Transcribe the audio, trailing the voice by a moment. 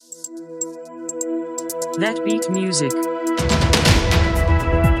That beat music.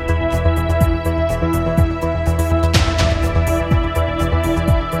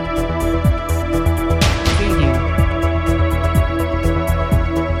 Preview.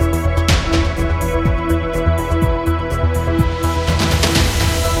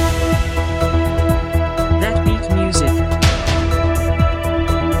 That beat music.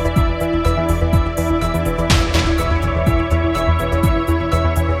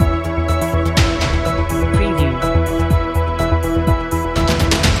 Preview.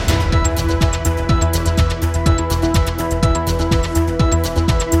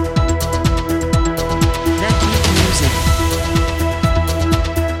 That beat music.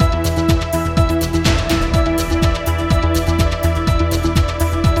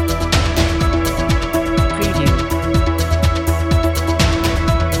 Preview.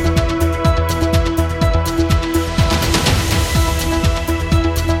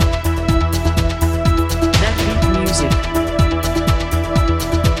 That beat music.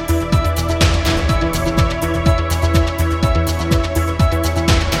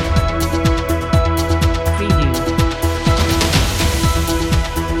 Preview.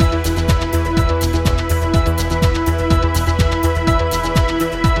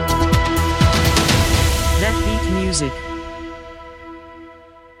 That beat music.